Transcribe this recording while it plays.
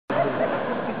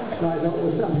So I thought,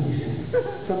 well,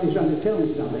 somebody's trying to tell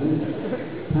me something.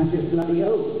 I'm just bloody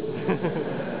old.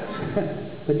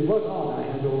 But it was odd I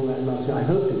had all that last year. I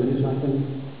hope to win so I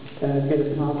can get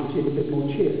a part which is a bit more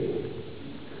cheery.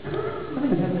 I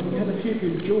think you had a few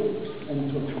good jokes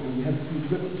in Touch.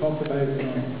 You talked about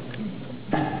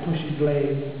push his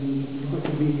leg, you've got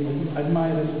to be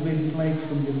admirers of his legs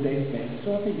from your deathbed.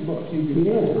 So I think you've got a few good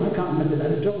jokes. Yes, I can't remember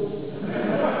that at all.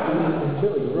 I'm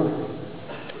sure you're right.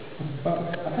 But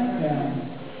I think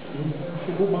we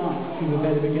should go back to the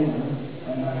very beginning.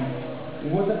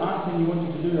 Was it acting you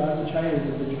wanted to do as a child,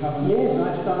 or did you have Yes,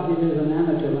 I started as an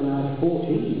amateur when I was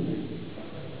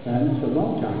 14. It's a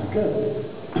long time ago.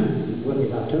 Well,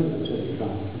 in October 75.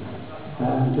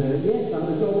 And yes, I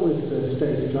was always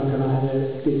stage drunk, and I had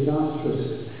a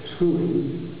disastrous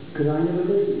schooling because I never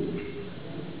listened.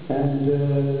 And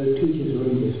the teachers were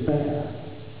in despair.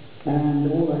 And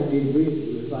all I did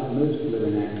really was, like most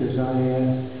living actors, I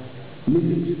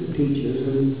mimicked the teachers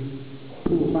and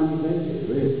pulled funny faces,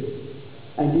 really.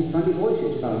 And did funny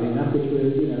voices, funnily enough, which were,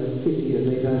 50 years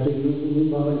later I was doing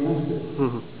rhubarb and custard.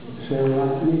 So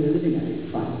I made a living at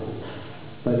it, finally.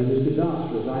 But it was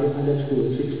disastrous. I left school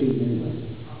at 16 anyway,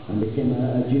 and became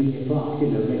a junior clerk,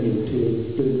 ready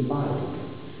to doing piloting.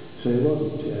 So it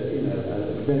wasn't,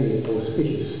 a very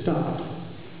auspicious start.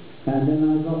 And then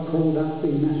I got called up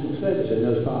in national service in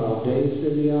those far-off days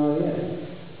in the RAF.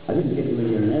 I didn't get when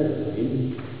you're an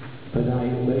aeroplane, but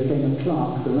I became a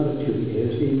clerk for another 2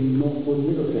 years in Northwood,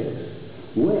 Middlesex,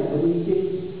 where we did,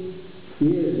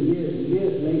 years and years and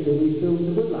years later, we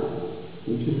filmed The Good Life,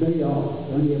 which was very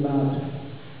odd, only about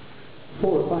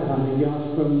 400 or 500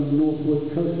 yards from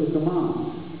Northwood Coastal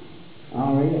Command,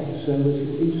 RAF, so it was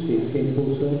interesting, it came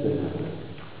full circle now.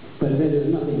 But there was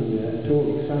nothing at all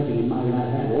exciting in my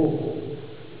life at all,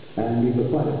 and we were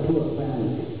quite a poor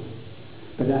family.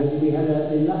 But we had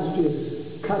an illustrious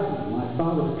cousin. My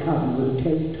father's cousin was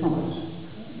Ted Thomas,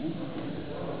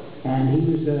 and he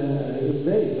was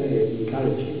very, very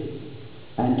encouraging.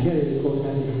 And Terry, of course,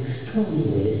 had an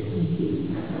extraordinary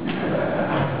speaking.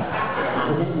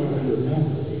 I don't know if you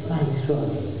remember, it's quite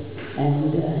extraordinary. And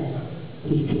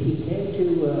he came to.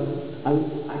 I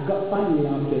got finally,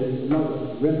 after a lot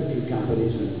of repertory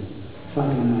companies and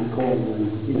fighting my corner and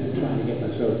trying to get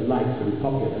myself liked and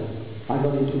popular, I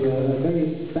got into a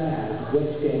very bad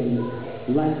West End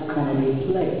light comedy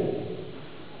play.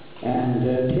 And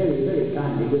Terry very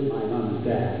kindly, with my mum and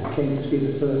dad, came to see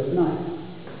the first night.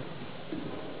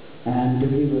 And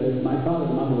my father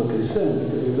and mother were concerned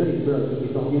because we were very broke. We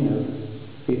thought,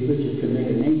 if Richard can make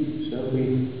a name for himself,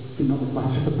 we're not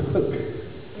quite so broke.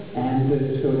 And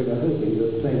so we were hoping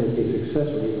that the play would be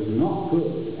successful. It was not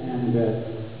good. And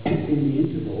in the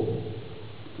interval,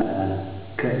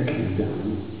 curtain came down,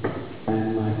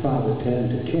 and my father turned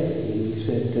to Terry and he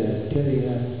said, Terry,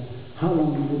 how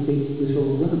long do you think this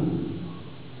will run?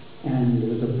 And there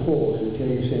was a pause, and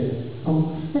Terry said,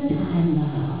 oh, what's the time now?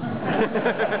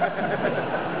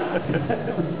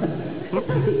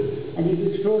 And he was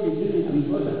extraordinary. I mean, he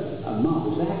was a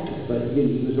marvellous actor, but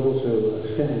he was also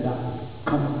a stand-up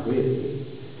comic, really,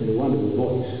 with a wonderful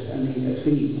voice, and a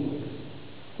singing voice.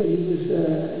 But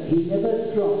he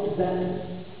never dropped that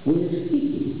way of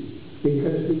speaking,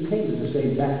 because we came from the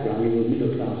same background. We were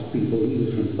middle-class people. He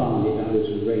was from Barnet, I was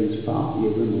from Rains Park, near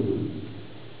Wimbledon.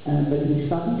 But he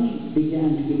suddenly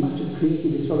began to, he must have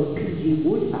created a sort of P.G.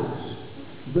 Woodhouse,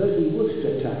 Bertie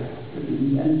Wooster type.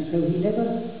 And so he never,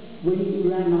 when he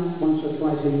rang up once or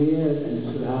twice a year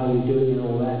and said, how are you doing and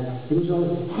all that, it was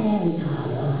always, hey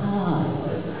Ricardo, hi.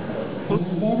 And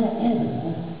he never ever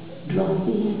dropped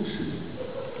the accent.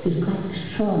 It was quite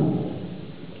extraordinary.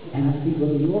 And I think,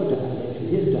 well, your dialect and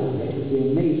his dialect is the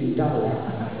amazing double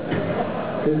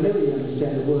act. They'll never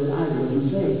understand a word either of them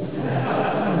say.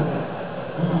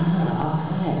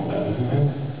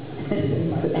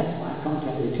 But that's my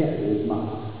contact with Terry, his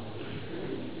mum.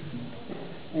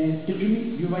 Did you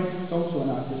meet your wife? Is also an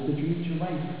artist. Did you meet your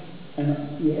wife? And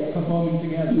yes. Performing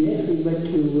together? Yes, we went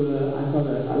to.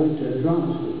 I went to a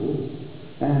drama school,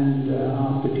 and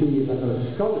after 2 years, I got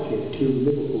a scholarship to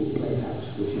Liverpool Playhouse,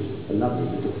 which is a lovely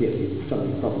little theatre.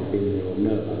 Somebody's probably been there or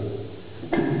know about it.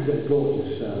 It's a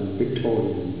gorgeous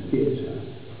Victorian theatre.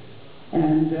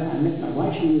 And I met my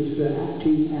wife. She was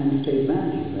acting and stage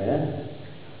managing there,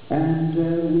 and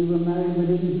we were married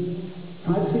within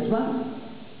 5 or 6 months.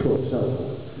 Poor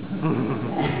soul.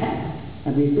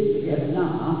 And we've been together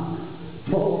now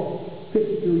for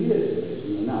 52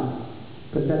 years now.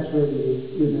 But that's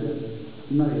really,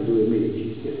 nothing to do with me.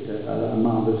 She's just a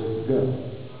marvellous girl.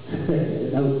 Good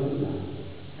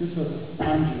for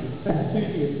Andrew.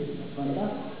 52 years.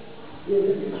 Fantastic.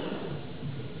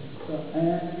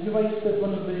 You write that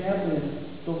one of the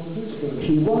earliest doctors who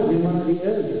She was in one of the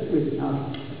earliest with,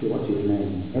 what's his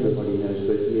name? Everybody knows,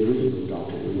 but the original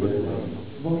doctor, we don't know.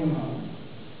 William Hartnell.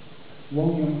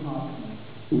 William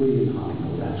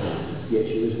Hartnell, that's right.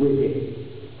 Yes, she was with him.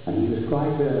 And he was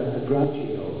quite a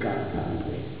grouchy old guy,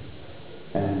 apparently.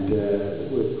 And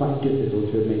was quite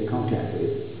difficult to make contact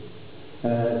with.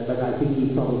 But I think he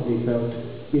probably felt,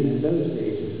 in those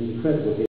days, it was incredible.